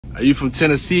Are you from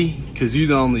Tennessee? Cause you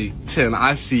the only 10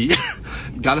 I see.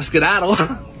 Gotta skedaddle.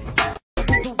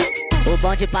 O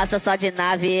bonde passou só de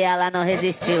nave e ela não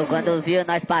resistiu. Quando viu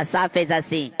nós passar, fez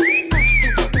assim.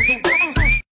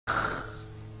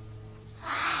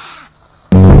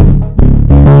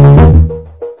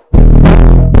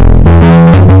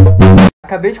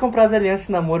 Acabei de comprar as alianças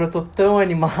de namoro, eu tô tão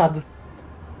animado.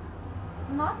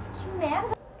 Nossa, que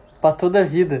merda. Pra toda a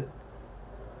vida.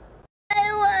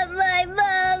 I want my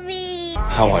mommy.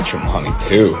 I want your mommy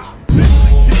too.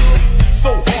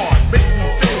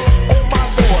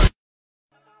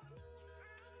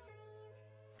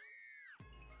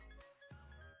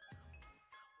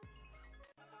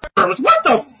 What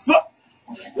the fuck?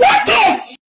 What the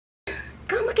f...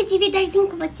 Calma que eu devia darzinho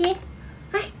com você.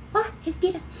 Ai, ó,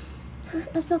 respira.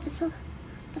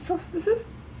 Passou. Uhum.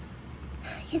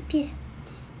 Respira.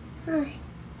 Ai.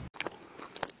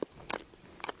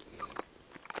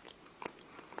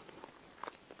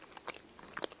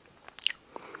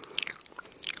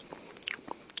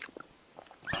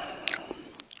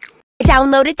 I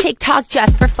downloaded TikTok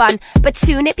just for fun, but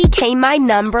soon it became my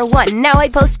 #1. Now I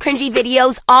post cringy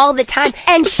videos all the time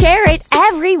and share it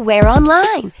everywhere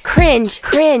online. Cringe,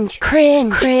 cringe,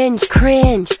 cringe, cringe,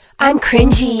 cringe. I'm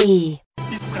cringy.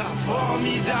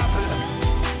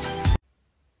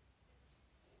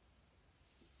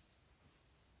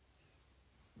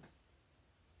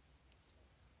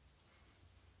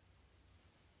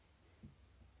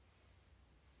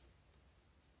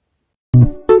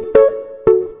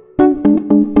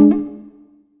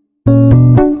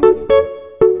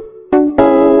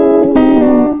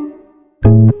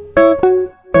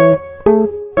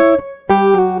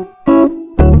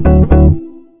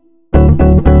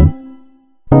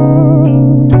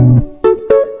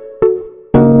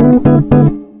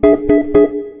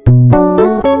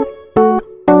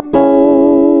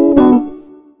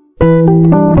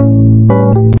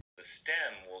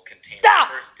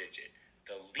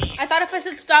 I thought if I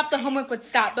said stop, the homework would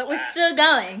stop, but we're still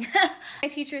going. My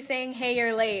teacher's saying, hey,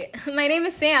 you're late. My name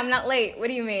is Sam, not late. What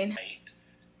do you mean?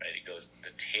 Right, it goes, the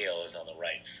tail is on the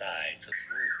right side. So,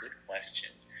 ooh, good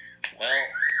question. Well...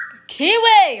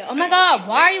 Kiwi! Oh my god,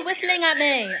 why are you whistling at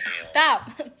me? Stop.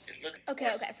 Okay,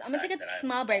 so I'm gonna take a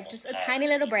small break, just a tiny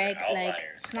little break. Like,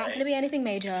 it's not gonna be anything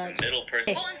major.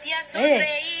 Hey.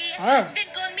 Oh.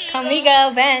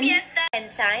 Conmigo, ven. And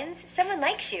signs, someone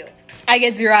likes you. I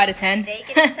get 0 out of 10. They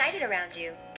get excited around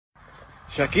you.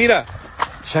 Shakira,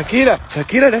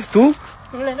 ¿eres tú?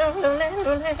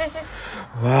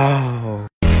 Wow.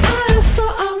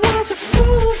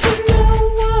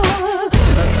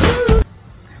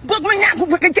 Book me now.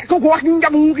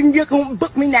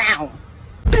 Book me now.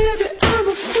 Baby, I'm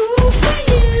a fool for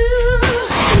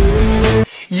you.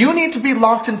 You need to be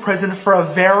locked in prison for a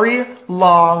very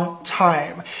long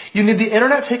time. You need the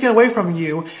internet taken away from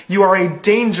you. You are a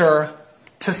danger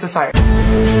to society.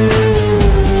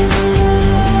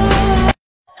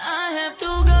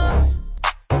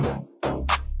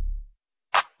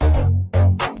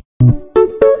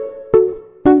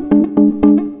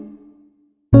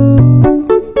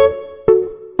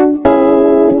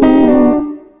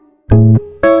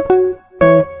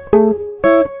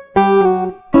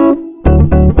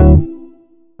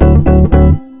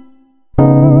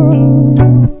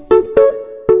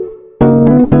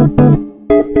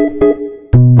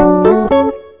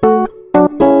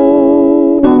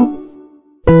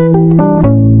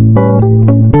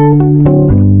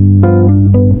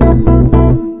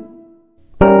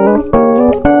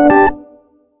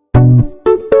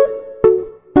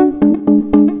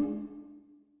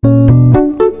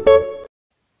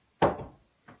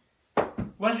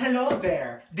 Well, hello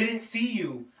there. Didn't see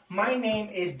you. My name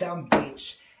is Dumb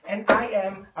Bitch, and I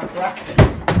am a graphic.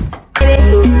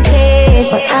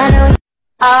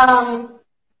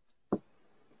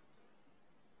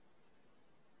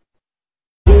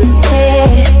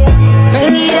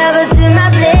 Bring it over to my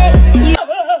place. You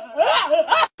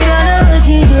don't know what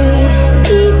you do.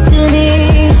 Keep to me.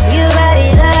 Your body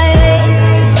like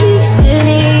speaks to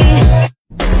me.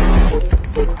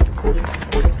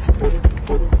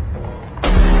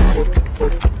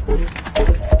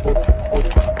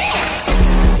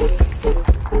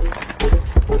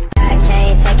 I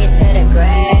can't take it to the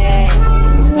grave.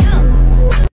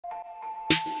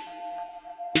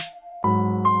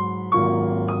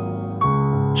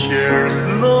 Cheers,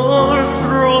 North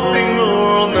rooting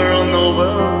on their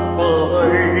November.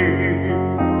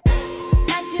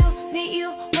 Nice to meet you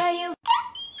where you.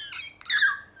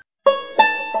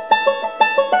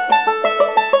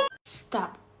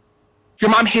 Stop. Your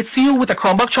mom hits you with a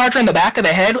Chromebook charger in the back of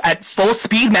the head at full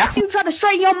speed, max. got to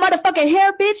straighten your motherfucking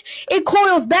hair, bitch. It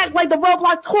coils back like the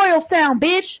Roblox coil sound,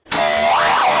 bitch.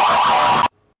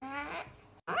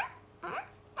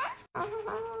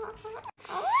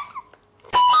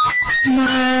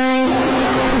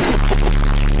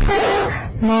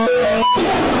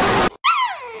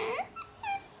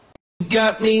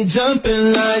 Got me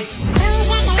jumping like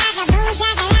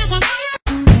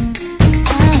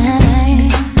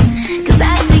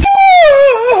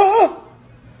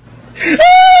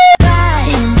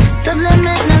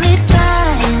subliminally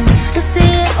trying to see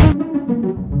it.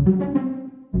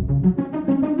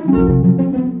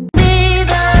 Be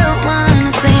the one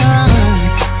to say wrong.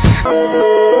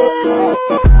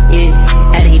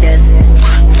 Yeah, and he does.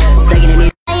 Sticking in me.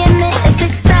 I admit it's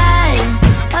exciting.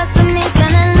 What's me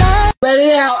gonna love? Let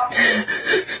it out.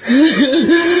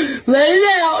 Let it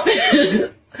out.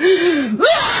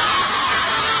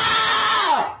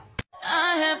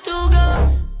 I have to go.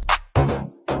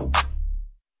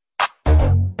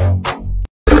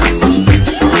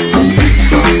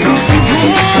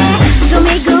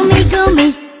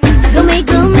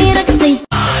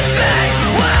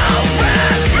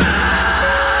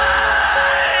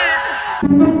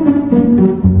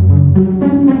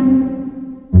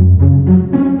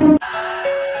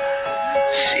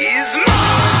 she's mine.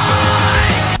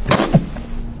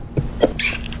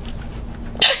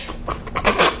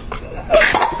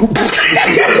 Stay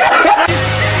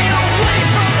away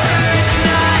from her. It's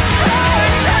not her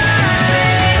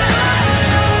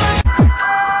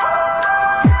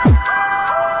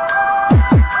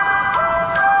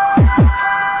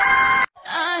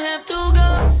I have to go.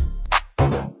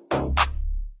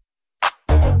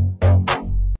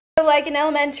 Like in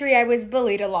elementary, I was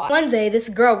bullied a lot. One day, this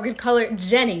girl, we could call her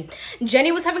Jenny.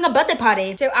 Jenny was having a birthday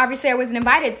party, so obviously I wasn't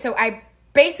invited, so I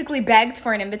basically begged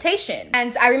for an invitation.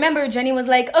 And I remember Jenny was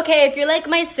like, okay, if you're like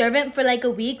my servant for like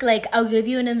a week, like I'll give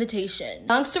you an invitation.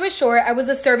 Long story short, I was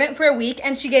a servant for a week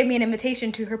and she gave me an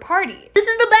invitation to her party. This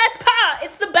is the best part!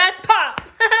 It's the best part!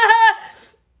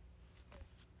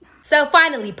 So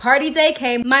finally, party day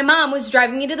came. My mom was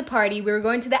driving me to the party. We were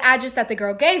going to the address that the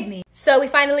girl gave me. So we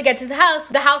finally get to the house.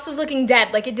 The house was looking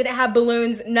dead. Like it didn't have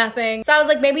balloons, nothing. So I was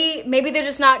like, maybe they're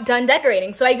just not done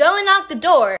decorating. So I go and knock the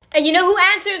door. And you know who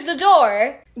answers the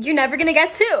door? You're never gonna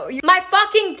guess who. My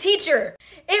fucking teacher.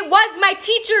 It was my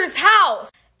teacher's house.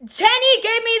 Jenny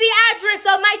gave me the address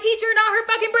of my teacher, not her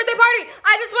fucking birthday party.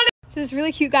 I just wanted. So this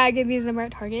really cute guy gave me his number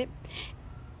at Target.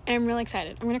 And I'm really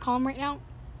excited. I'm gonna call him right now.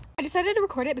 I decided to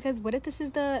record it because what if this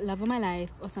is the love of my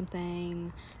life or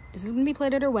something? This is gonna be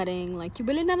played at her wedding. Like, you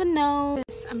really never know.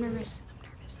 I'm nervous.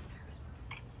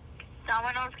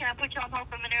 Domino's, can I put you on hold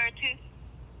for a minute or two?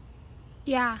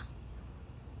 Yeah.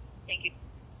 Thank you.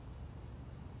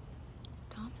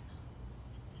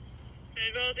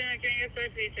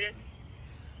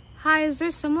 Hi, is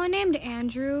there someone named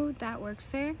Andrew that works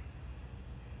there?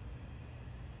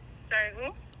 Sorry,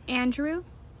 who? Andrew?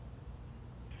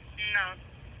 No.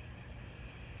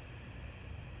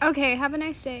 Okay, have a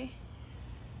nice day.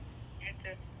 You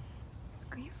too.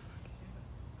 Are you?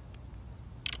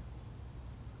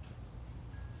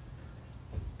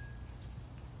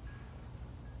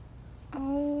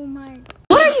 Oh my God.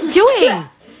 What are you doing?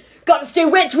 Gotta stay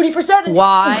wet 24/7.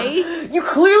 Why? You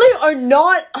clearly are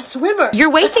not a swimmer.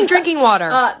 You're wasting drinking water.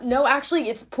 No, actually,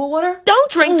 it's pool water. Don't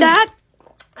drink that.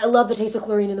 I love the taste of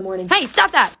chlorine in the morning. Hey,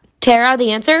 stop that. Tara, the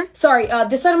answer? Sorry,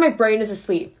 this side of my brain is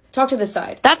asleep. Talk to this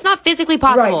side. That's not physically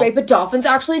possible. Right, but dolphins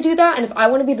actually do that, and if I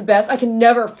want to be the best, I can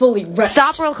never fully rest.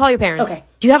 Stop or I'll call your parents. Okay.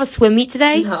 Do you have a swim meet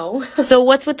today? No. So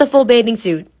what's with the full bathing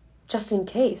suit? Just in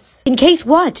case. In case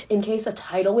what? In case a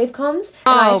tidal wave comes,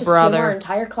 and I have to swim our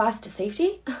entire class to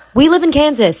safety. We live in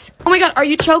Kansas. Oh my God, are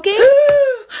you choking?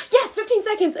 Yes, 15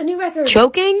 seconds, a new record.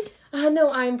 Choking?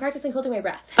 No, I'm practicing holding my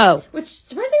breath. Oh. Which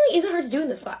surprisingly isn't hard to do in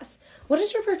this class. What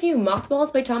is your perfume?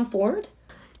 Mothballs by Tom Ford?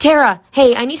 Tara,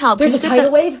 hey, I need help. There's a tidal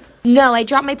wave? No, I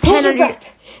dropped my pen Hold your breath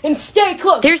and stay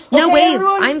close. There's no wave.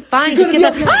 Everyone? I'm fine. Just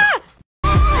get the... Ah!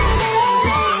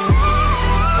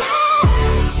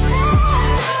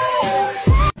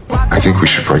 I think we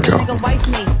should break up. I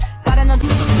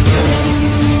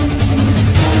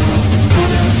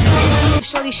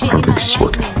don't think this is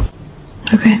working.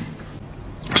 Okay.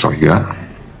 That's all you got?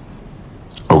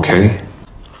 Okay?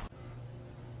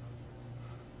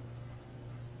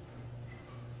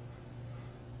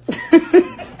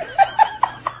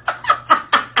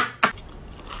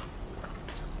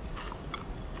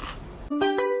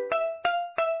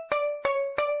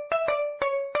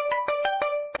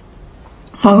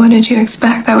 Well, what did you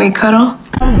expect? That we cuddle?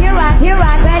 Here rock,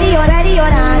 ready or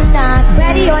not,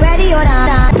 ready or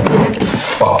not.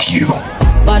 Fuck you.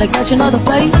 About to catch another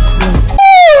fight.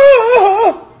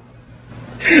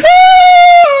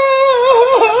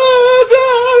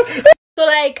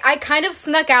 I kind of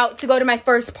snuck out to go to my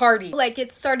first party. Like,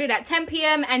 it started at 10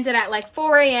 p.m., ended at like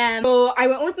 4 a.m. So I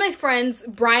went with my friends,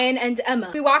 Brian and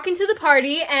Emma. We walk into the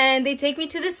party and they take me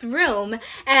to this room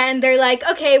and they're like,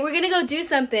 okay, we're gonna go do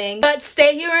something, but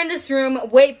stay here in this room,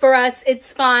 wait for us,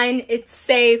 it's fine, it's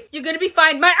safe. You're gonna be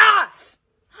fine. My ass!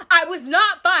 I was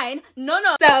not fine. No.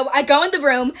 So I go in the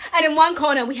room and in one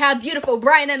corner we have beautiful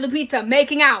Brian and Lupita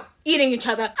making out, eating each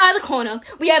other. Other corner,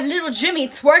 we have little Jimmy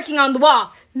twerking on the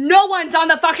wall. No one's on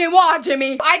the fucking wall,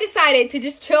 Jimmy. I decided to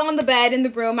just chill on the bed in the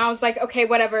room. I was like, okay,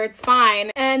 whatever, it's fine.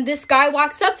 And this guy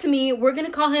walks up to me. We're gonna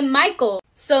call him Michael.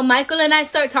 So Michael and I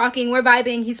start talking. We're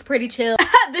vibing. He's pretty chill.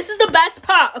 This is the best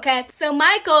part, okay? So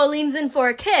Michael leans in for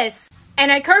a kiss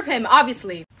and I curve him,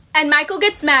 obviously. And Michael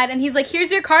gets mad and he's like,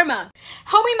 here's your karma.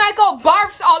 Homie Michael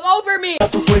barfs all over me.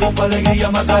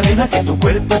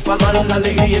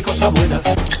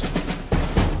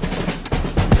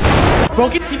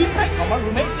 Broken TV prank on my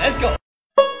roommate. Let's go.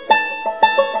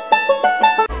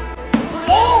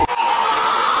 Oh!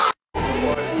 The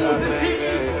TV.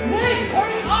 Hey,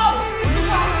 hurry up!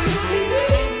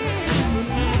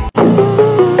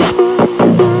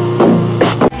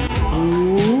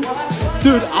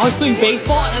 Dude, I was playing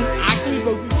baseball and actually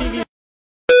broke the TV.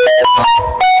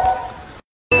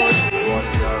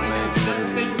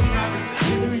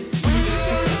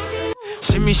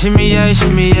 Shimmy, shimmy, yeah,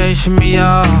 shimmy, yeah, shimmy,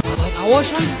 yeah. I was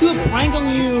trying to do a prank on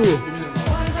you.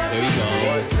 There you go.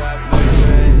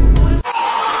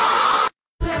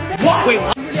 What? Wait,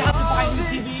 what? You really have to buy a new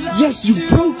TV? Yes, you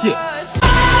broke it.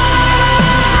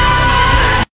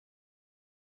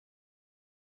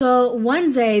 So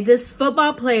one day, this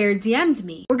football player DM'd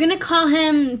me. We're gonna call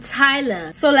him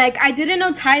Tyler. So like, I didn't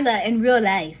know Tyler in real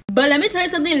life. But let me tell you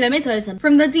something,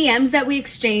 From the DMs that we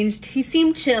exchanged, he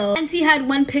seemed chill. And he had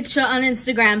one picture on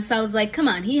Instagram, so I was like, come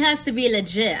on, he has to be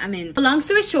legit. I mean, long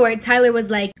story short, Tyler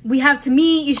was like, we have to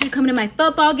meet, you should come to my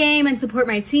football game and support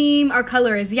my team. Our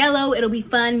color is yellow, it'll be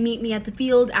fun, meet me at the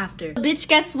field after. Bitch,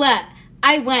 guess what?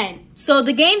 I went. So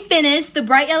the game finished, the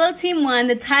bright yellow team won,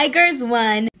 the Tigers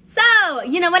won. So,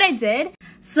 you know what I did?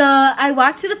 So I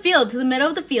walked to the field, to the middle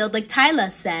of the field, like Tyler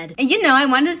said. And you know, I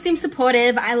wanted to seem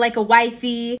supportive. I like a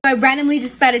wifey. So I randomly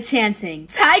just started chanting,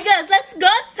 Tigers, let's go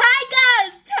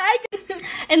Tigers! Tigers!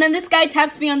 And then this guy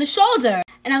taps me on the shoulder.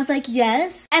 And I was like,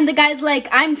 yes. And the guy's like,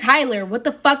 I'm Tyler. What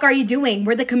the fuck are you doing?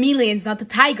 We're the chameleons, not the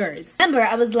tigers. Remember,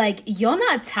 I was like, you're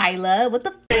not Tyler. What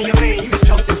the f?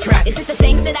 Is it the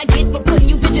things that I get for putting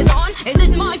you bitches on? Is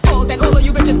it my fault that all of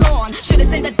you bitches gone? Should've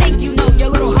said that thank you, no, you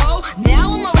little hoe.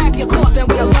 Now I'ma wrap your coffin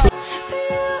with a love.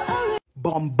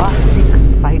 Bombastic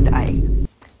side eye.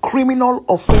 Criminal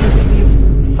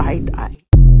offensive side eye.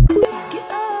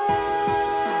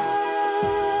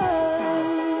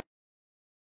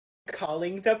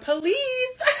 Calling the police.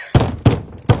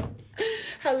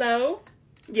 Hello?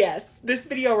 Yes, this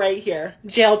video right here.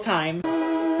 Jail time.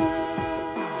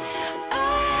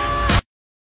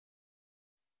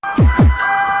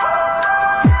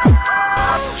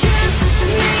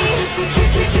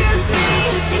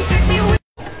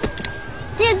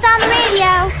 Dibs on the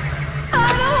radio.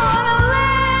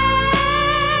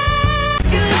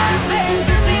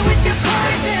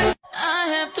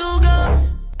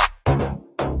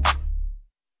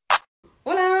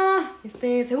 Hola,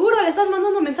 ¿seguro le estás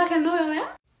mandando un mensaje al novio, eh?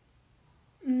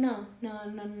 No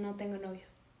tengo novio.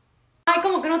 Ay,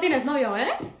 ¿cómo que no tienes novio,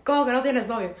 eh? ¿Cómo que no tienes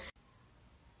novio?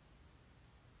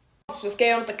 Pues es que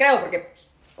yo no te creo porque,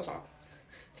 o sea,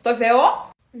 ¿estoy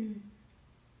feo?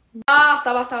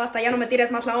 Basta, ya no me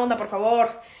tires más la onda, por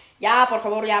favor. Ya, por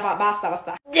favor, ya,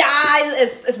 basta. Ya,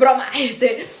 es broma, a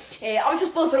veces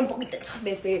puedo ser un poco intenso,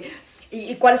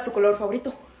 ¿y cuál es tu color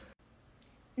favorito?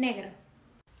 Negro.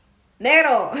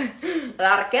 ¡Negro!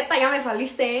 La arqueta, ya me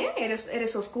saliste, ¿eh?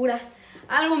 Eres oscura.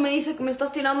 Algo me dice que me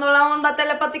estás tirando la onda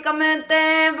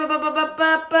telepáticamente.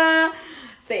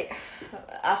 Sí,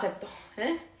 acepto,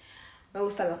 ¿eh? Me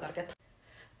gustan las arquetas.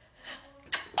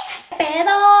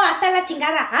 Pedo, hasta la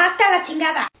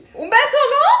chingada. Un beso,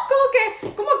 ¿no?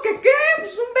 ¿Cómo que qué?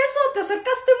 Pues un beso, te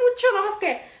acercaste mucho, nada más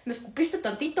que me escupiste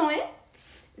tantito, ¿eh?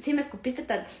 Sí, me escupiste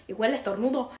igual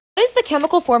estornudo. What is the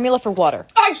chemical formula for water?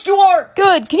 H2O!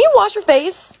 Good. Can you wash your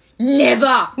face?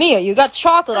 Never! Mia, you got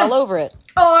chocolate all over it.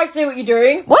 Oh, I see what you're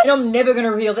doing. What? And I'm never gonna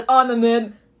reveal that I'm a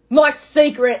meme. My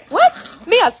secret. What?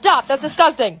 Mia, stop. That's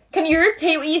disgusting. Can you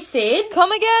repeat what you said?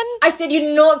 Come again? I said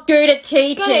you're not good at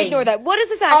teaching. Gonna ignore that. What is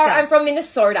this accent? I'm from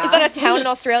Minnesota. Is that a town in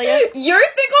Australia? You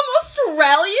think I'm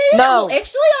Australian? No. Well,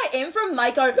 actually, I am from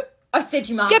Mako. I said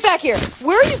you much. Get back here.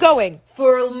 Where are you going?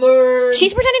 For a learn.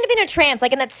 She's pretending to be in a trance,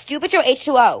 like in that stupid show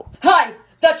H2O. Hi!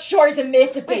 That sure is a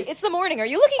masterpiece. Wait, it's the morning. Are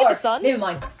you looking at the sun? Never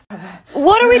mind.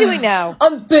 What are we doing now?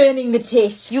 I'm burning the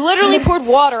test. You literally poured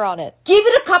water on it. Give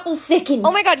it a couple seconds.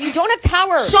 Oh my god, you don't have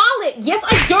power. Charlotte, yes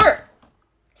I do.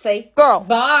 See? Girl.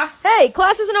 Bye. Hey,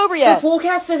 class isn't over The yet.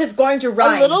 forecast says it's going to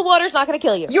rain. A little water's not gonna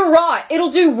kill you. You're right. It'll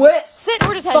do worse. Sit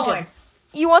or detention. Fine.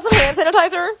 You want some hand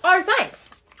sanitizer? Oh,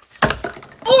 thanks.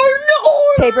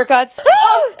 Oh no! Paper cuts.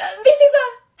 This is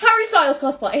a Harry Styles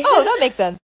cosplay. Oh, that makes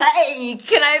sense. Hey,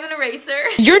 can I have an eraser?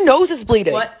 Your nose is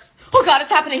bleeding. What? Oh god,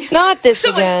 it's happening. Not this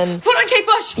Someone again. Put on Kate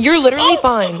Bush. You're literally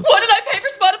fine. Why did I paper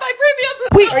spotted my premium?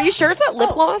 Wait, are you sure it's not lip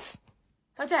gloss?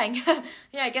 Oh dang.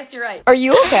 Yeah, I guess you're right. Are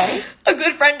you okay? A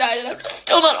good friend died and I'm just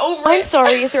still not over I'm it.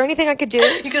 sorry, is there anything I could do?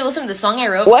 You could listen to the song I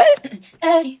wrote. What?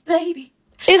 Eddie, baby.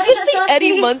 Is I this just the saw Eddie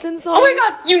Stevie. Munson song? Oh my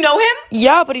god, you know him?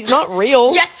 Yeah, but he's not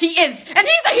real. Yes, he is. And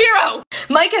he's a hero.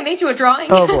 Mike, I made you a drawing.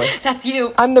 Oh boy. That's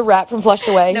you. I'm the rat from Flushed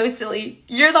Away. No, silly.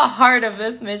 You're the heart of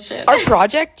this mission. Our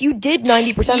project? You did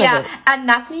 90% of it. Yeah, and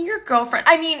that's me, your girlfriend.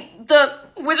 I mean, the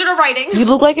Wizard of Writing. You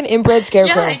look like an inbred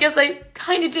scarecrow. Yeah, I guess I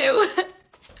kind of do.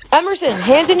 Emerson,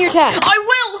 hands in your test.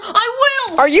 I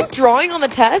will! Are you drawing on the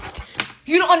test?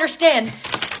 You don't understand.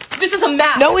 This is a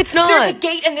map. No, it's not. There's a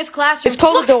gate in this classroom. It's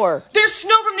called Look, a door. There's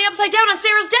snow from the upside down on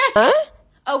Sarah's desk. Huh?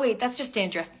 Oh, wait, that's just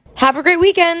dandruff. Have a great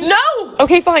weekend. No!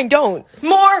 Okay, fine, don't.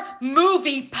 More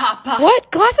movie, Papa.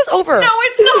 What? Class is over. No,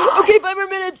 it's not. Okay, 5 more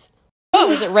minutes. Oh,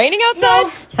 is it raining outside?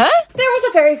 No. Huh? There was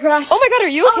a ferry crash. Oh my god, are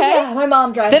you okay? Oh, yeah, my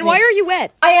mom drives Then me. why are you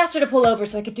wet? I asked her to pull over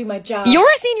so I could do my job.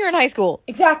 You're a senior in high school.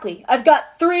 Exactly. I've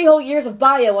got 3 whole years of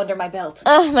bio under my belt.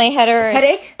 Ugh, my head hurts.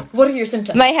 Headache? What are your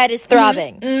symptoms? My head is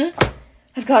throbbing.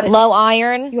 I've got it. Low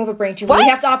iron. You have a brain tumor. What? We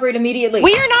have to operate immediately.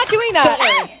 We are not doing that.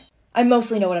 Don't worry. I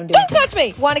mostly know what I'm doing. Don't touch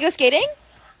me. Want to go skating?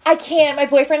 I can't. My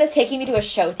boyfriend is taking me to a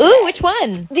show today. Ooh, which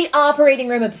one? The operating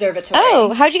room observatory.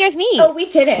 Oh, how'd you guys meet? Oh, we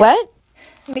didn't. What?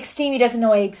 McSteamy doesn't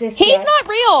know I exist He's yet. not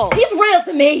real. He's real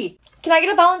to me. Can I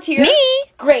get a volunteer? Me?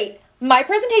 Great. My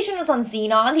presentation is on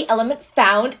xenon, the element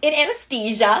found in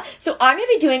anesthesia. So I'm going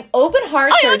to be doing open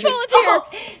heart surgery. volunteer. Oh,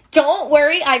 don't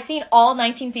worry. I've seen all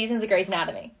 19 seasons of Grey's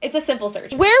Anatomy. It's a simple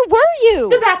surgery. Where were you?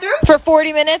 The bathroom. For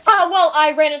 40 minutes? Well,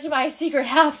 I ran into my secret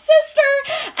half-sister,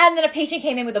 and then a patient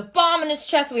came in with a bomb in his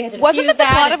chest, so we had to Wasn't defuse that the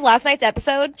plot that. of last night's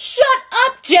episode? Shut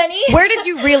up, Jenny! Where did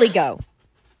you really go?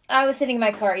 I was sitting in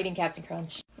my car eating Captain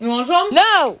Crunch. You want some?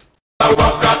 No! Oh,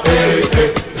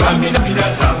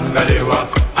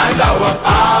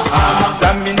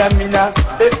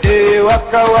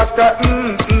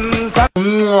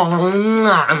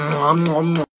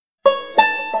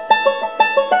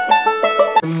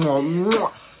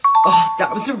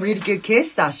 that was a really good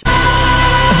kiss, Sasha. I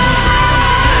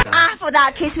thought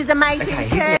that kiss was amazing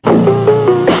Okay,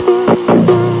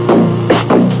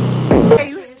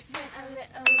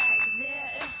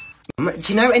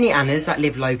 do you know any Annas that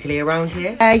live locally around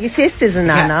here? your sister's an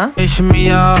Anna.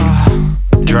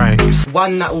 Drinks.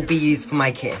 One that will be used for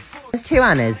my kiss. There's 2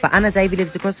 Annas, but Anna's Davy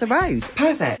lives across the road.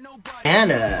 Perfect.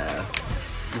 Anna,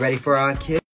 you ready for our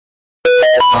kiss?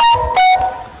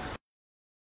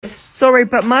 Sorry,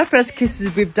 but my first kiss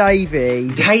is with Davy.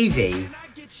 Davy?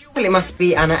 Well, it must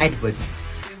be Anna Edwards.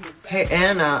 Hey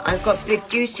Anna, I've got big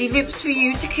juicy lips for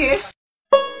you to kiss.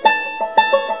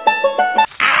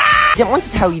 I didn't want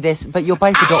to tell you this, but you're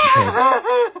both adopted.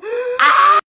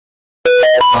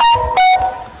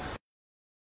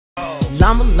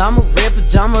 Llama, red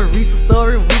pajama, read the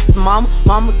story with the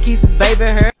mama keeps the baby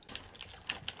her.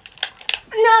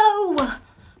 No!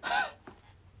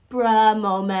 Bruh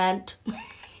moment.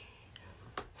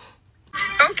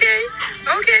 Okay.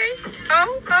 Okay.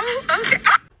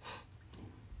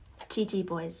 GG,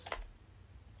 boys.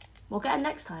 We'll get it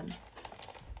next time.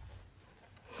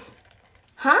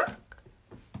 Huh?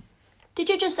 Did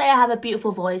you just say I have a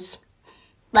beautiful voice?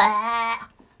 Blah.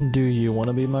 Do you want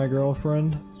to be my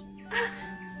girlfriend?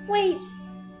 Wait,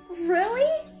 really?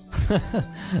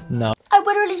 No. I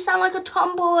literally sound like a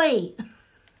tomboy.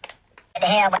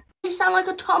 You sound like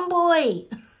a tomboy.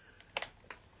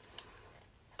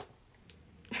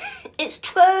 It's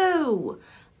true.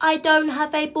 I don't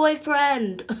have a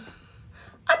boyfriend.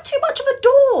 I'm too much of a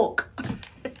dork.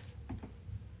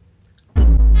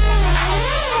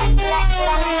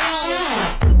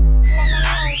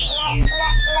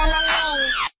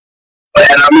 When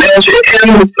I met you in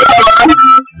the sun,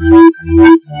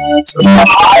 to my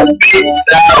heartbeat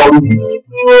sound.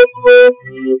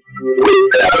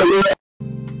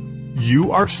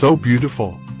 You are so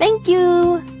beautiful. Thank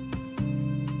you.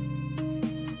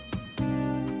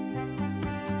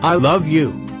 I love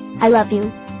you. I love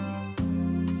you.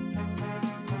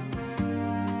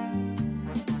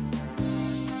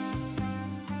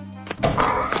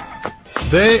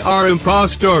 They are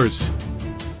impostors.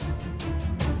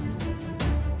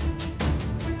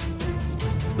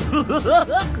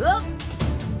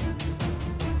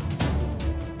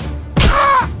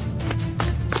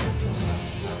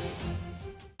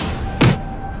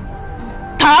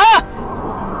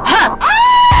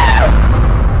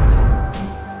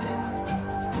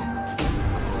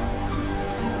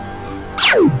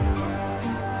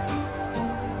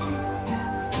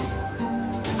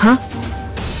 Huh?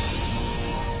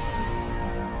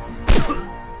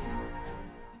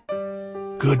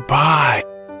 Goodbye.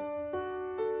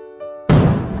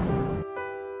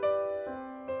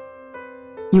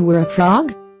 You were a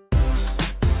frog?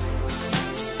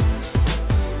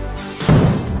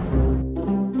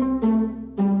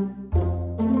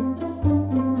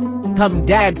 Come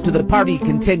dance to the party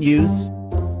continues.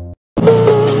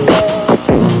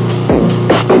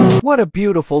 What a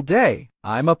beautiful day.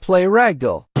 I'm a play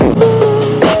ragdoll.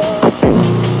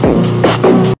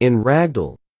 In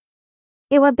ragdoll.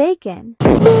 Ew, a bacon.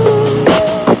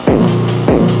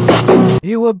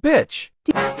 You a bitch.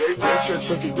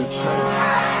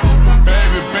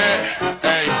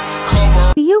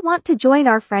 Do you want to join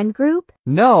our friend group?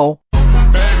 No.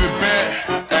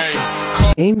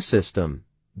 Aim system.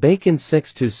 Bacon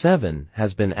 627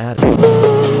 has been added.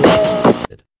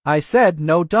 I said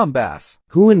no, dumbass.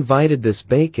 Who invited this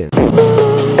bacon?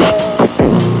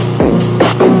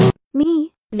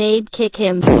 Me. They'd kick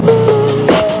him.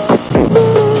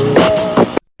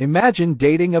 Imagine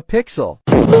dating a pixel.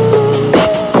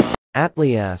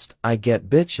 Atlee asked, I get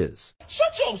bitches.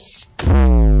 Shut your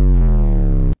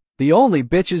The only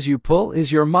bitches you pull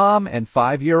is your mom and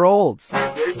 5-year-olds.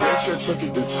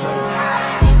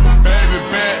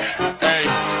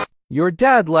 Your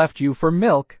dad left you for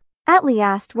milk. Atlee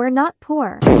asked, we're not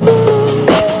poor.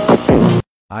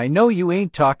 I know you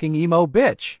ain't talking emo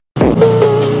bitch.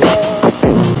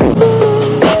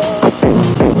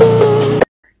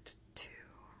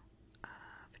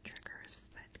 Triggers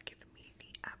that give me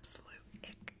the absolute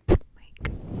ick.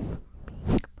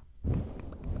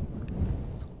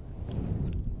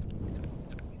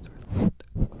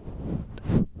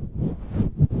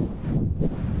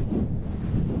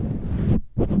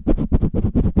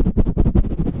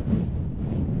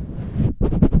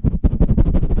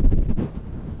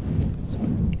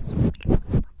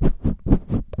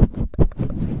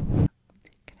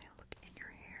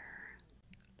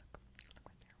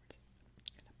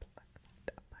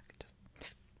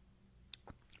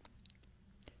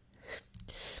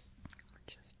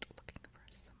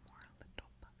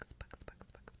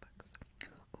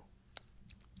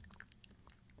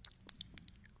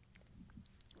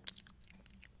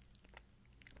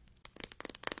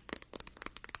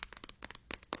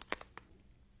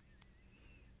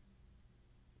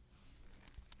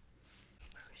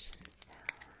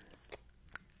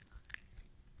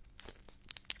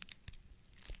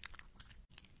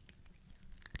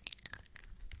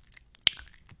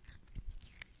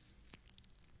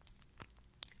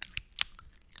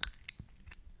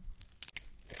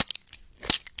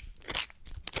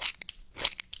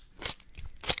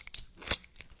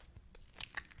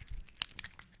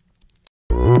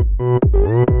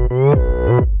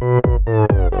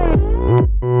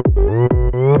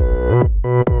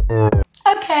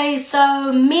 Okay,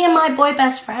 so me and my boy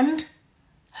best friend,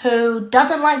 who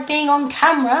doesn't like being on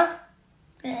camera,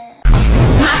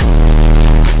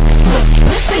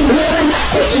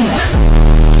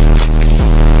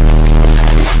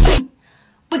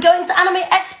 we're going to Anime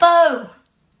Expo!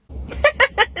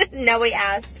 Nobody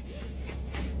asked.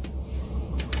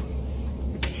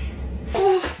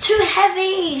 Too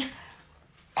heavy!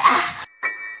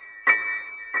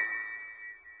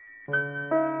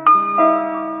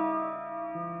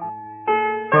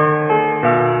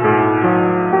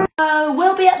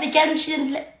 We'll be at the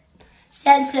Genshin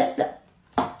blah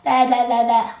blah blah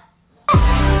blah.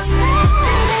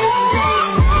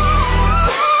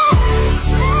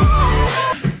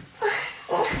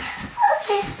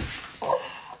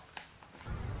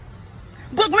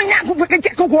 Book me now.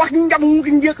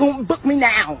 Book me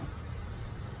now.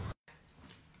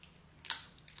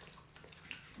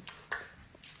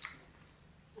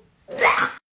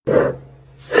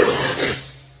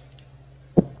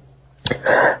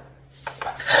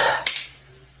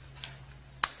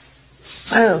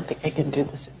 I don't think I can do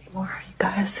this anymore, you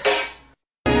guys.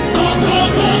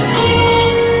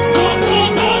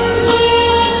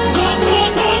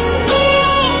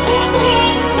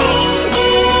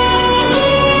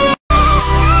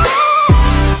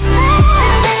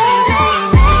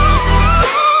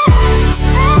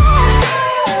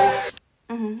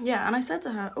 Yeah, and I said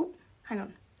to her, oh, hang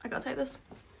on, I gotta take this.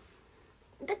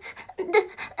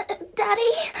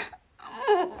 Daddy?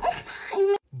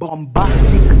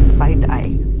 Bombastic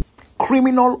side-eye.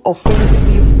 Criminal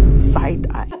offensive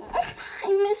side-eye.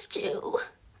 I missed you.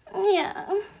 Yeah.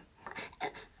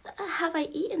 Have I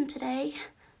eaten today?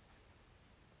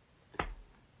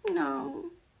 No.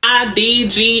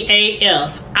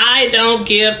 IDGAF. I don't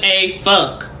give a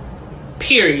fuck.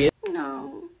 Period.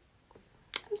 No.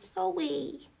 I'm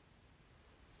sorry.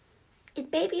 Is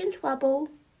baby in trouble?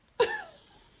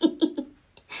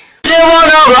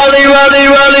 Rolly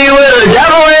with a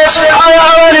devil is. I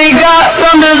already got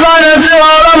some designer to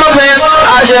all of my pants.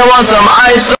 I just want some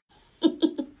ice.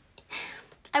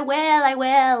 I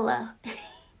will.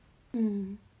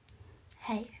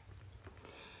 Hey,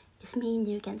 it's me and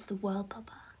you against the world,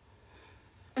 Papa.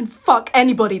 And fuck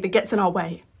anybody that gets in our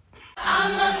way.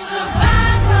 I'm a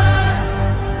survivor.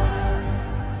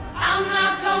 I'm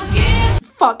not gonna give.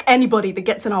 Fuck anybody that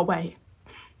gets in our way.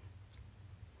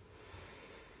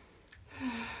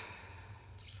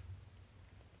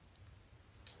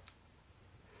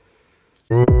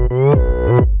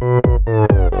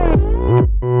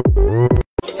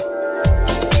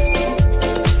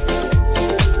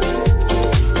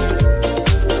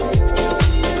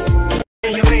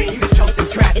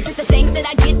 Is it the things that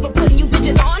I get for putting you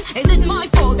bitches on? Is it my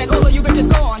fault that all of you bitches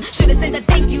gone? Should've said that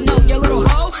thank you note, you little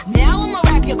hoe. Now I'ma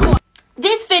rap your core.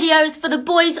 This video is for the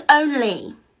boys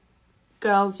only.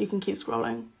 Girls, you can keep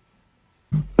scrolling.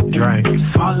 Drink,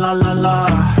 fa la la la.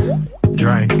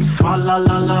 Drink, fa la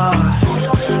la la.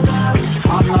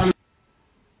 Fa la la.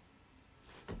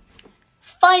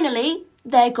 Finally,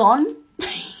 they're gone.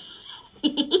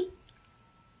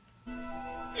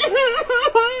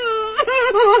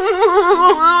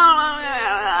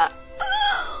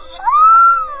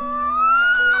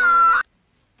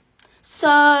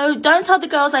 So, don't tell the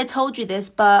girls I told you this,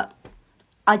 but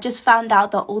I just found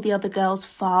out that all the other girls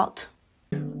fart.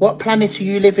 What planet are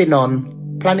you living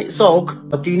on? Planet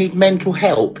Zog? Or do you need mental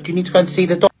help? Do you need to go and see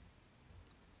the doctor?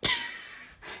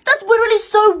 That's literally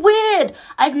so weird.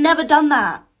 I've never done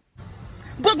that.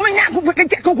 Book me now. Book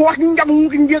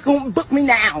me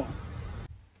now.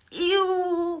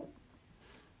 Ew.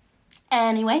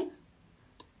 Anyway.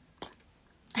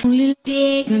 Only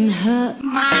can hurt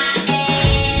my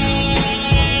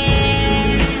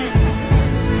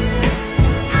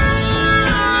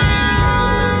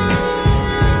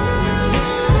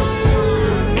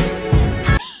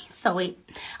Sorry.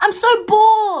 I'm so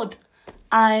bored.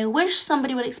 I wish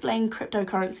somebody would explain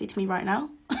cryptocurrency to me right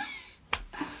now.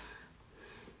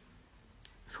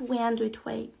 It's weird to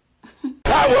wait.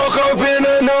 I woke up in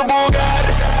a new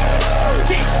Bugatti.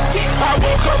 I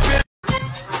woke up in.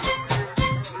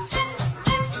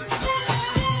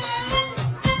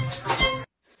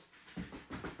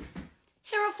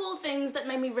 Here are 4 things that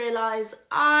made me realise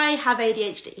I have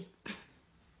ADHD.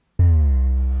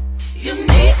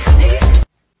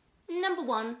 Number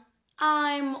 1,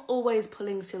 I'm always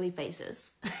pulling silly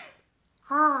faces.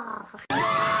 Number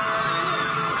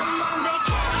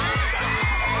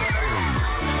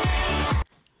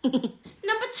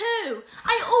 2,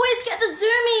 I always get the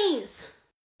zoomies.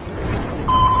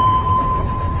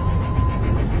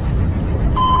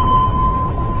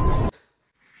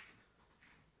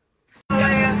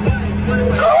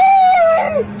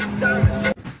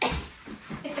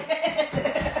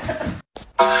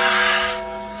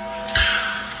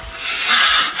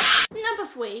 Number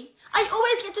 3, I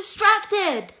always get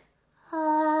distracted.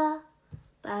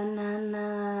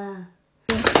 Banana.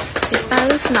 ទៅ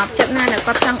ស្នប់ចិត្តណាដែល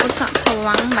គាត់ចង់អ៊ុតសក់ខ្វ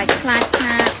ងមិនខ្លាច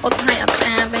ថាអ៊ុតឲ្យអត់ស្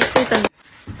អាតទេគឺទៅ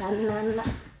Banana.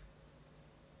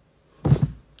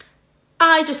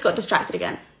 I just got distracted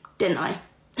again, didn't I?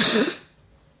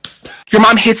 Your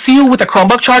mom hits you with a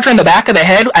Chromebook charger in the back of the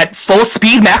head at full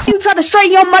speed max. You try to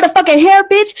straighten your motherfucking hair,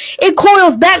 bitch. It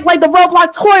coils back like the Roblox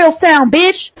coil sound,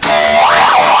 bitch.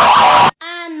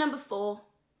 And number 4,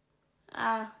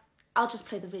 I'll just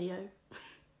play the video.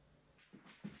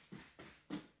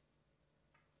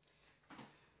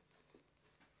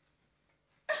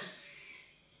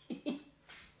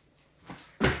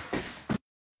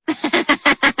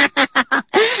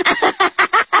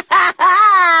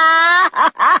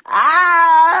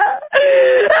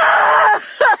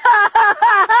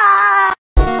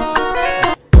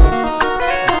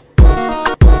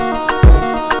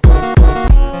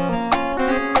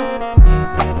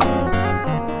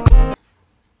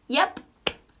 Yep,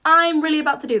 I'm really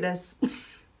about to do this.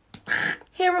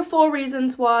 Here are 4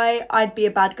 reasons why I'd be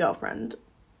a bad girlfriend.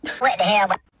 What the hell?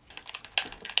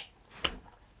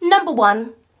 Number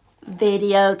 1,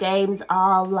 video games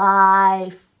are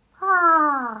life.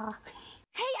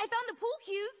 Hey, I found the pool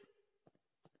cues.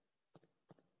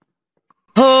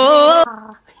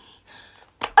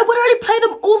 I would already already play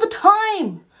them all the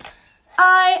time.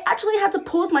 I actually had to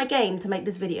pause my game to make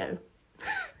this video.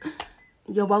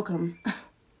 You're welcome.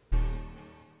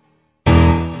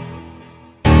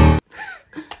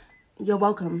 You're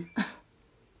welcome.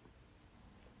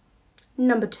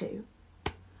 Number 2.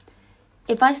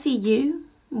 If I see you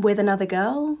with another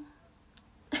girl,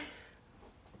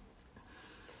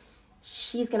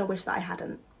 she's gonna wish that I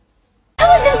hadn't. I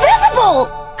was invisible!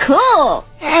 Cool!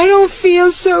 I don't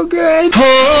feel so good.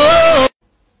 I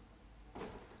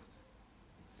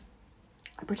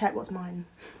protect what's mine.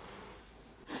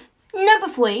 Number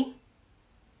 3.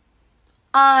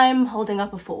 I'm holding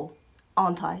up a 4,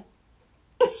 aren't I?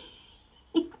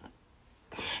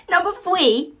 Number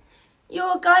 3.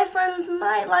 Your guy friends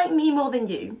might like me more than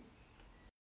you.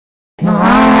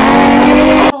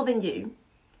 More than you.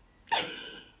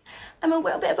 I'm a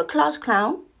little bit of a class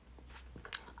clown.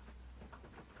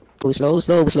 Slow,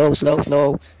 slow, slow, slow,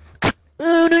 slow.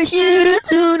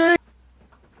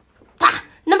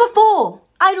 Number 4.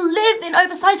 I live in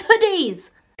oversized hoodies.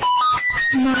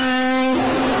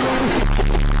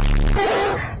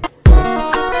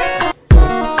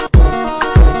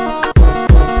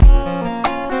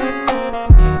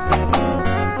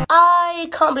 I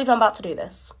can't believe I'm about to do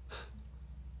this.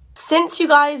 Since you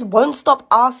guys won't stop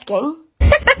asking.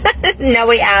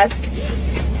 Nobody asked.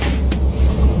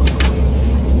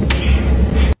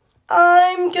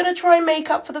 I'm gonna try and make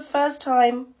up for the first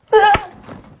time.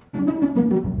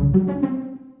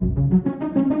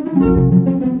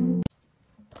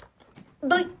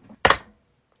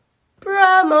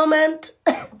 Bruh moment.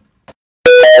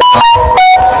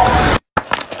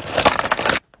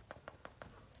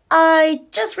 I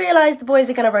just realised the boys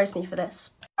are gonna roast me for this.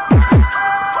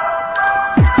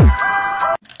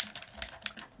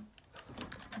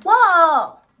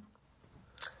 Whoa!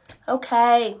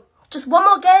 Okay, just one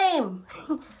more game.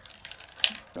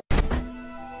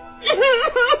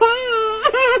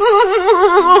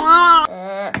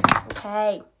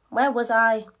 Okay, where was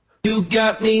I? You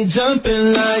got me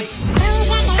jumping like.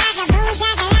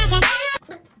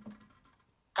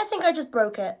 I think I just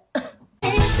broke it.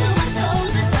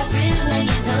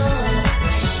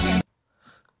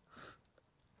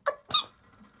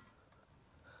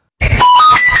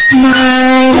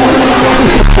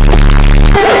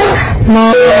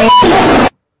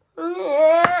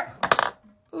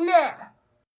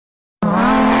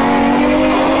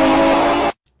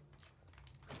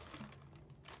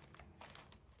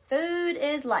 Food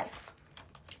is life.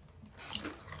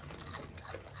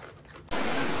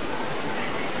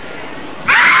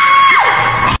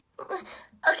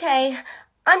 Okay,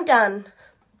 I'm done.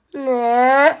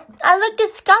 Nah, I look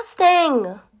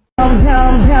disgusting.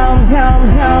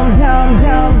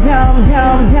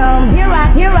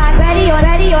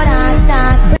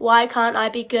 Why can't I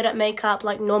be good at makeup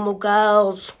like normal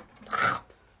girls?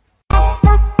 I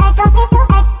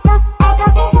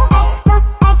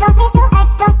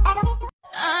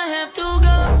have to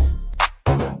go.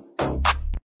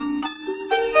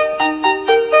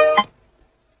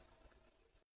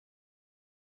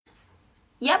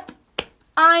 Yep,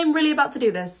 I'm really about to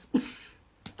do this.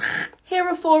 Here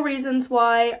are 4 reasons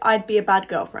why I'd be a bad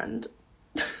girlfriend.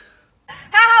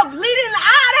 How bleeding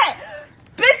out it!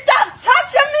 Bitch, stop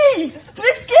touching me!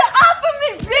 Bitch, get off of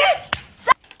me, bitch!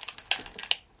 Stop.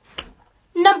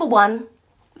 Number 1,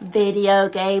 video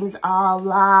games are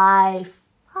life.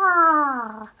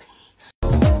 I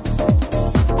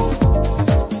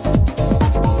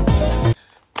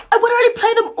would already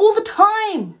play them all the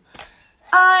time.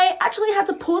 I actually had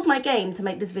to pause my game to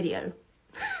make this video.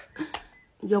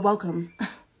 You're welcome.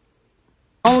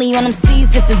 Only on them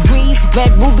C's if it's breeze.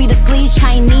 Red ruby the sleeves,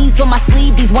 Chinese on my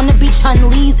sleeve. These wanna be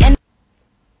Chun-Lees and.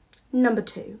 Number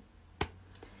 2.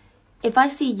 If I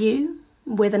see you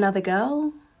with another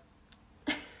girl,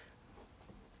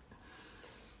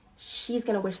 she's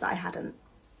gonna wish that I hadn't.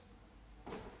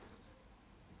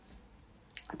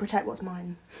 I protect what's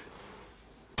mine.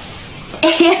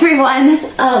 Hey everyone,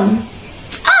 I'm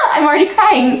already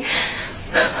crying.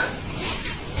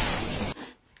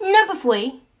 Number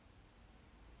 3.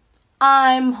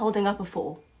 I'm holding up a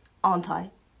 4, aren't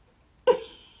I?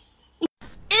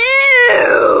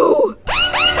 Ew!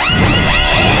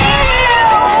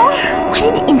 What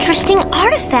an interesting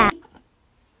artifact.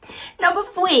 Number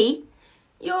 3.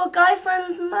 Your guy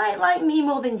friends might like me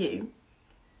more than you.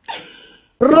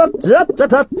 I'm a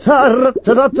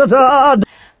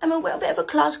little bit of a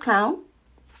class clown.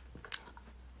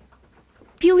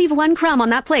 If you leave one crumb on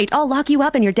that plate, I'll lock you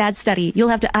up in your dad's study. You'll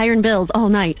have to iron bills all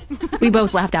night. We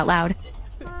both laughed out loud.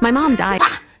 My mom died.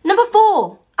 Number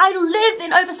 4. I live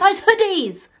in oversized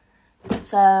hoodies.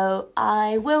 So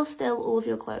I will steal all of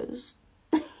your clothes.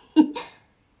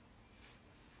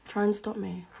 Try and stop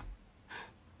me.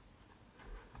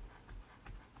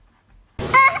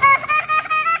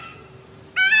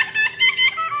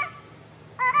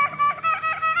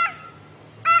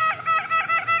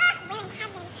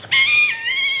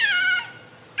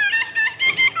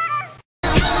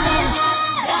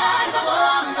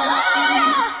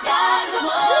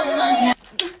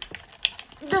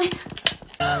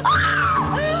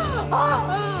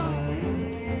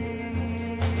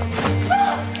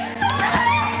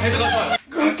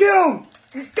 Get him!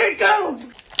 Get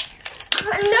him!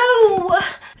 No!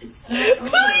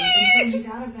 Please!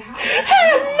 Have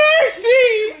mercy!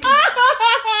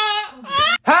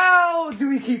 How do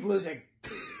we keep losing?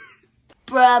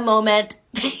 Bruh moment.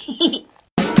 1, 2,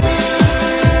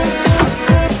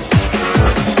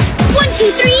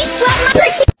 3, slap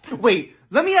my... Wait,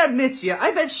 let me add Mitzi.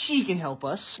 I bet she can help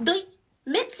us.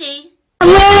 Mitzi? I'm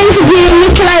willing to be a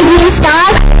Nickelodeon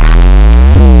star.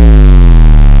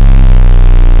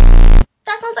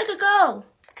 That sounds like a girl.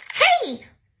 Hey!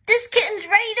 This kitten's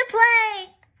ready to play!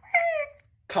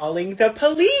 Calling the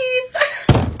police!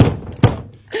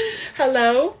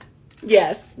 Hello?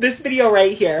 Yes, this video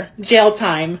right here. Jail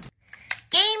time.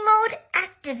 Game mode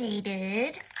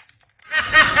activated.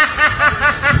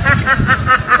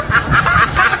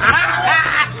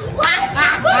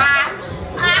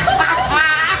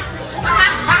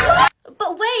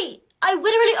 But wait, I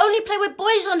literally only play with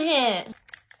boys on here.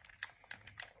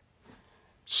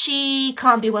 She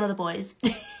can't be one of the boys.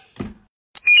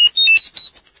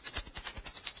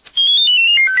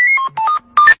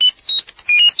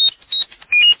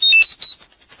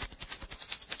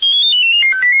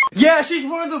 Yeah, she's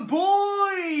one of the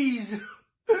boys!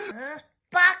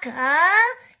 Baka,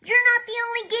 you're not the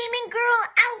only gaming girl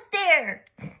out there.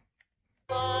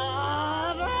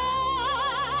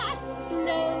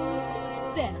 Knows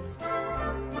best.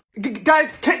 Guys,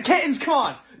 kittens, come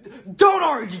on! Don't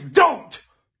argue, don't!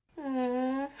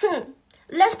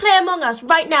 Let's play Among Us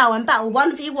right now and battle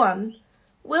 1v1.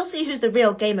 We'll see who's the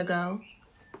real gamer girl.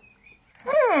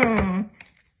 Challenge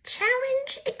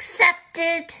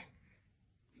accepted.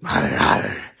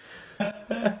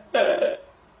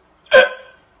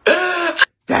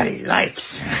 Daddy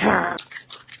likes.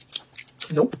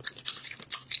 Nope.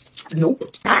 Nope.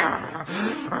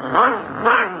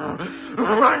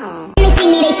 See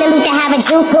me, they salute to have a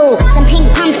juku. Some pink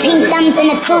pumps, pink thumbs,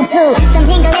 and a tutu. Some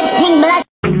pink lips, pink blush.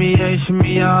 Shimmy,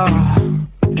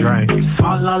 drink.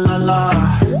 Swalla la la.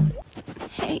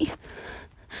 Hey.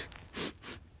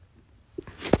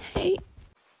 Hey.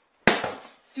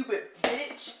 Stupid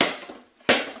bitch.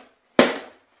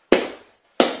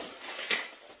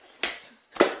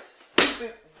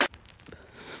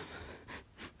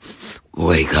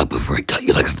 Wake up before I cut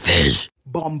you like a fish.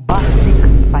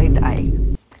 Bombastic side eye.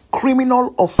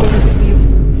 Criminal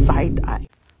offensive side eye.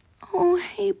 Oh,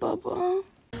 hey, Bubba.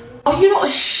 Are you not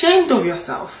ashamed of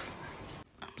yourself?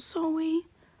 I'm sorry.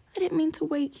 I didn't mean to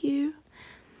wake you.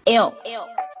 Ew.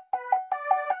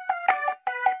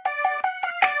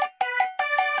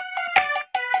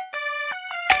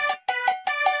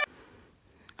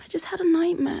 I just had a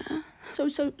nightmare.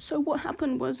 So what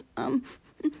happened was,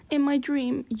 in my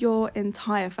dream, your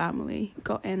entire family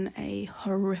got in a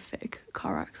horrific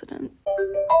car accident.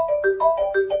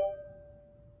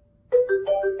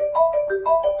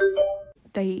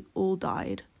 They all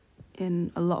died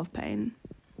in a lot of pain.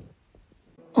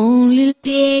 Only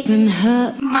big and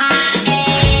hurt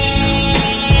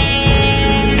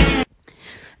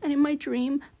And in my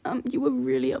dream, you were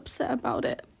really upset about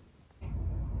it.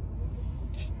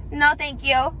 No, thank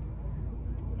you.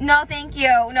 No, thank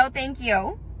you. No, thank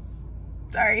you.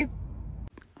 Sorry.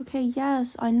 Okay,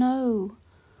 yes, I know.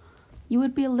 You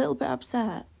would be a little bit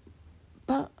upset.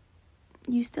 But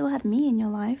you still had me in your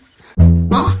life.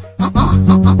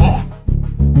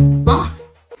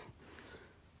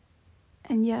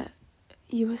 And yet,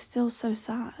 you were still so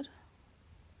sad.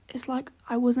 It's like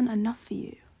I wasn't enough for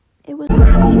you. It was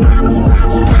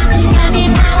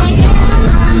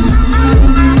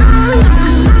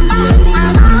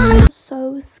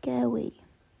so scary.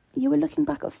 You were looking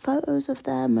back at photos of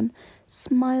them and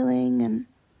smiling and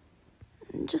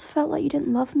just felt like you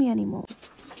didn't love me anymore.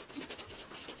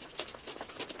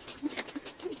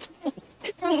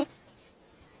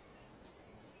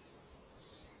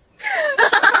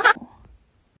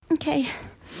 Okay,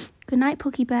 good night,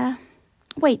 Pookie Bear.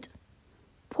 Wait,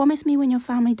 promise me when your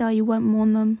family die you won't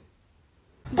mourn them.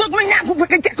 Book me now.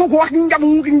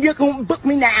 Book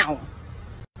me now.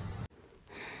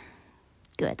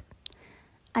 Good.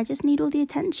 I just need all the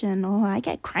attention or I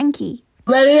get cranky.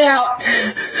 Let it out.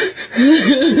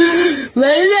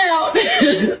 Let it out.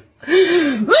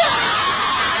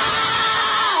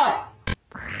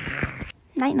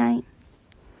 Night night.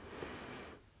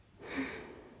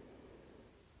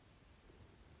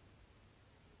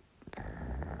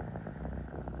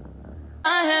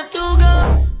 I have to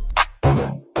go.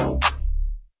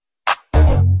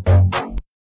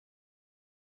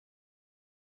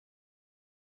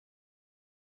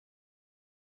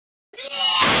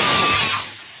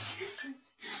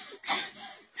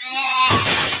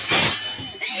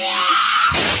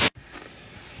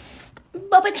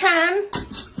 Boba Chan.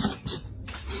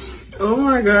 Oh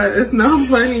my god, it's not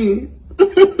funny.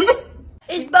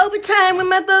 It's Boba time with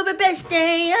my Boba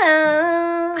bestie.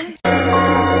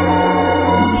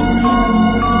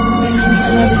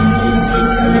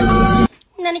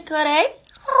 Nani kore?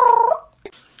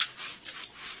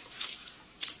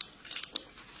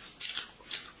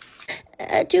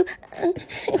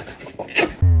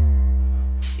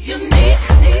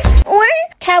 What?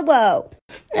 Cow.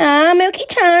 Milky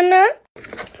Chana.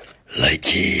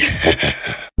 Lychee.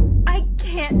 I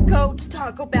can't go to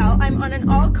Taco Bell. I'm on an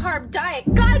all-carb diet.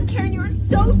 God, Karen, you're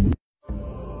so...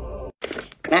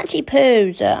 Matchy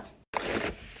poos.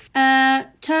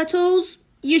 Turtles,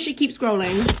 you should keep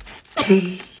scrolling.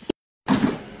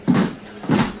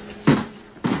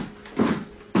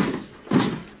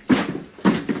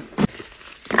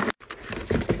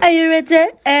 Are you ready?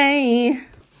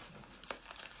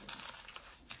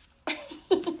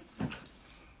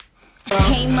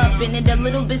 Came up in it a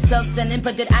little bit self-centered,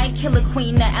 but did I kill a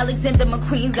queen? Now Alexander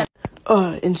McQueen's got...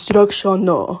 Instruction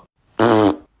no.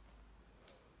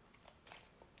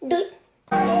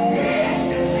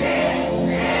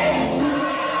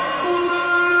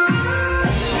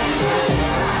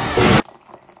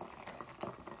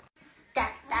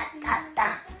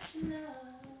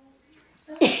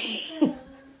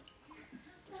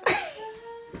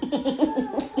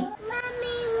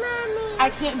 I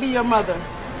can't be your mother.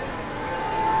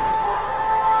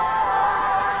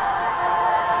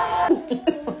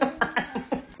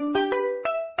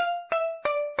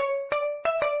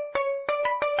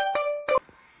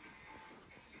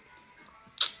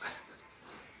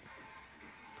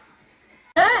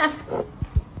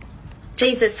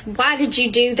 Jesus, why did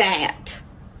you do that?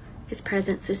 His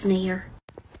presence is near.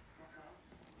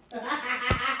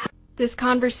 This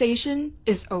conversation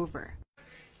is over.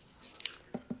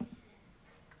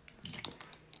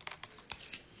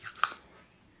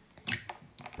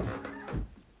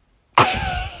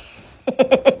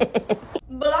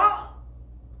 Block.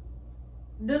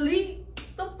 Delete.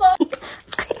 The fuck.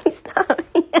 Stop.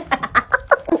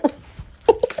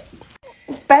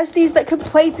 Besties that can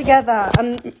play together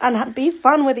and be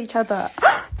fun with each other.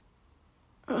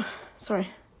 Sorry.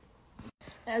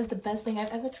 That is the best thing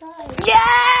I've ever tried.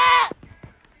 Yeah!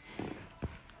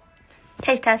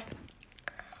 Taste test.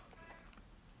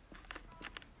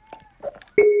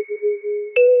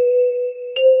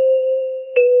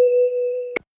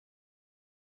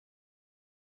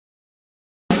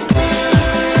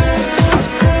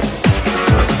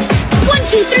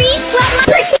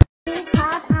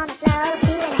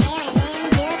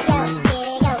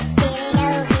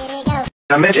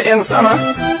 I met you in the summer,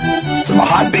 to my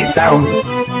heartbeat sound.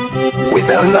 We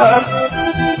fell in love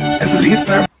as the leaves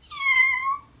turn.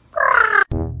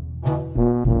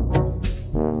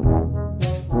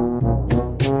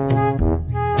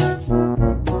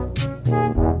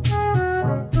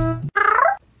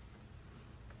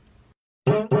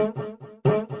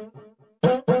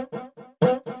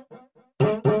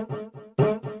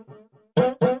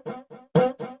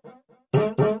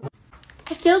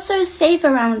 I feel so safe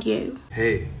around you.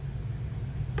 Hey,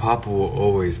 Papa will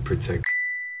always protect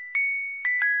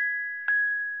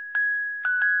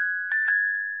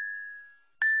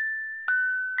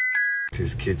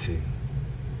his kitty.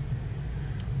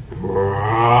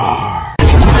 Roar.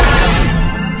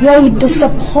 You're a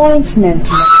disappointment.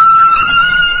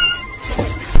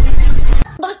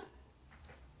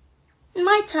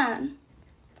 My turn.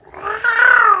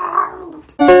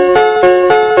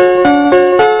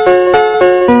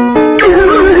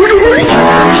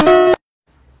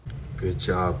 Good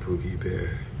job, Pookie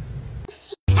Bear.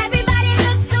 Everybody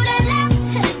look to the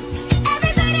left.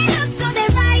 Everybody look to the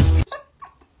right.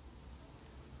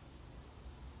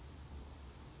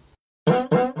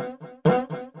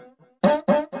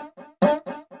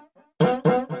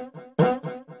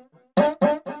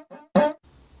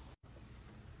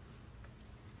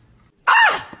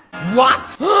 What?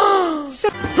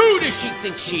 Who does she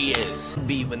think she is?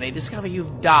 Be when they discover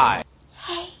you've died.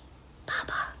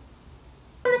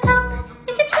 On the top,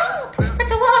 make it drop.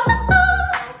 That's a walk.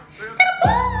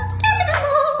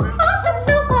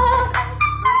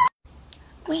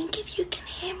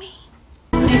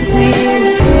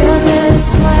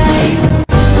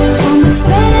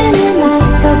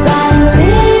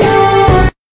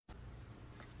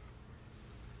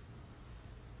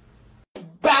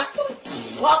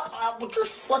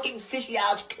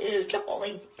 bitch.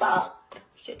 Holy fuck.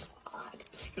 Shit's hot.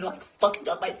 You're like fucking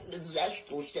up my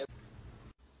disaster shit.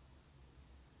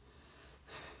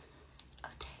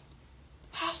 Okay.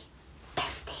 Hey,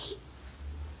 bestie.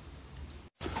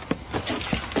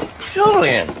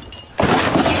 Julian.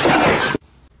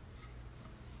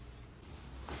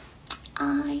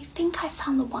 I think I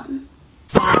found the one.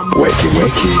 Wakey,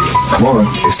 wakey. Come on,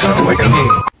 it's time to wake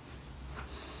up.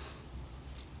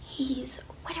 He's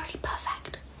literally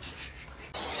perfect.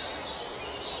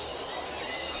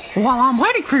 While I'm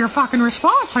waiting for your fucking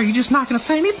response, are you just not gonna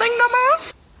say anything,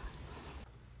 dumbass?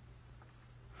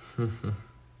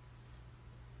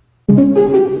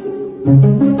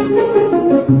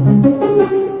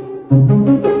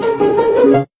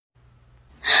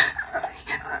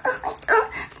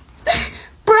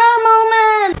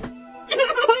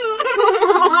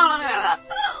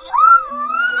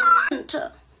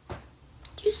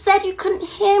 You said you couldn't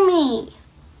hear me.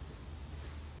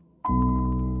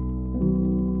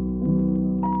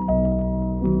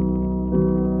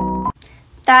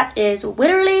 That is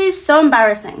literally so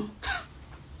embarrassing.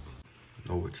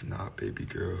 No, it's not, baby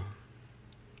girl.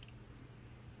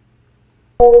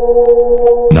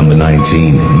 Number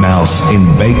 19, Mouse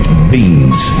and Baked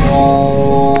Beans.